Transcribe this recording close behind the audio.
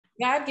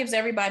God gives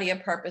everybody a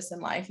purpose in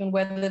life, and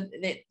whether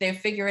they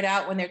figure it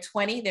out when they're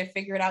 20, they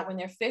figure it out when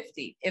they're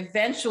 50.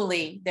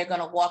 Eventually, they're going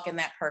to walk in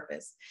that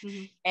purpose,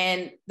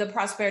 and the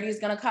prosperity is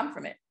going to come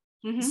from it.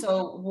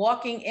 So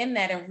walking in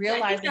that and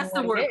realizing, I think that's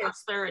the word,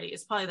 prosperity.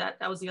 It's probably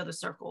that was the other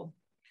circle.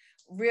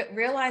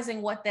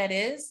 Realizing what that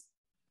is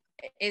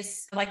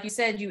like you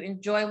said, you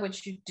enjoy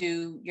what you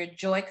do. Your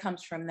joy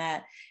comes from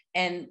that,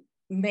 and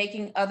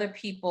making other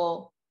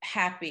people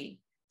happy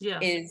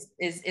is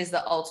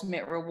the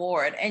ultimate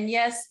reward. And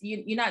yes,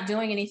 you're not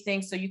doing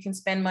anything so you can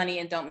spend money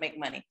and don't make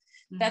money.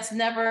 That's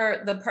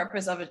never the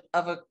purpose of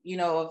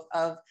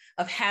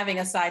having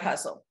a side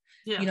hustle.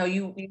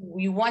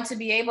 You want to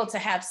be able to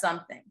have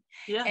something.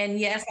 And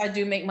yes, I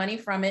do make money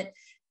from it.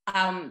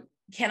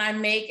 Can I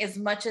make as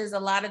much as a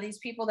lot of these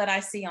people that I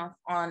see on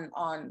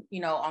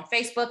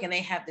Facebook, and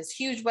they have this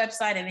huge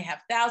website and they have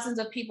thousands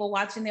of people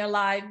watching their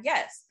live?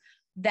 Yes.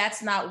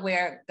 That's not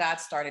where God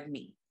started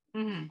me.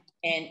 And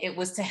it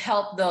was to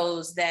help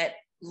those that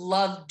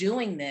love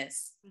doing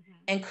this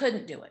and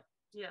couldn't do it.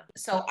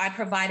 So I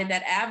provided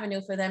that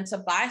avenue for them to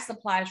buy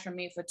supplies from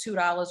me for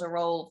 $2 a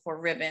roll for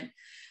ribbon,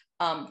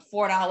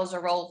 $4 a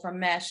roll for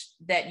mesh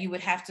that you would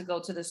have to go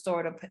to the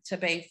store to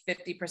pay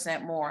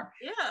 50% more.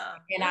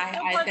 And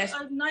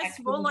a nice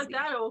roll like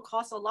that, it will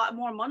cost a lot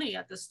more money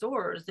at the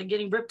stores than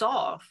getting ripped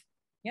off.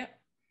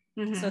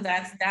 So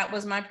that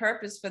was my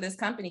purpose for this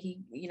company.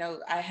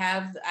 I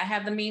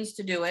have the means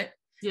to do it.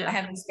 I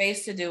have the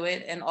space to do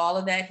it, and all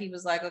of that. He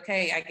was like,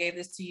 okay, I gave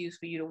this to you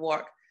for you to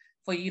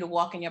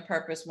walk in your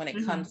purpose when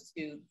it comes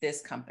to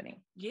this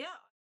company.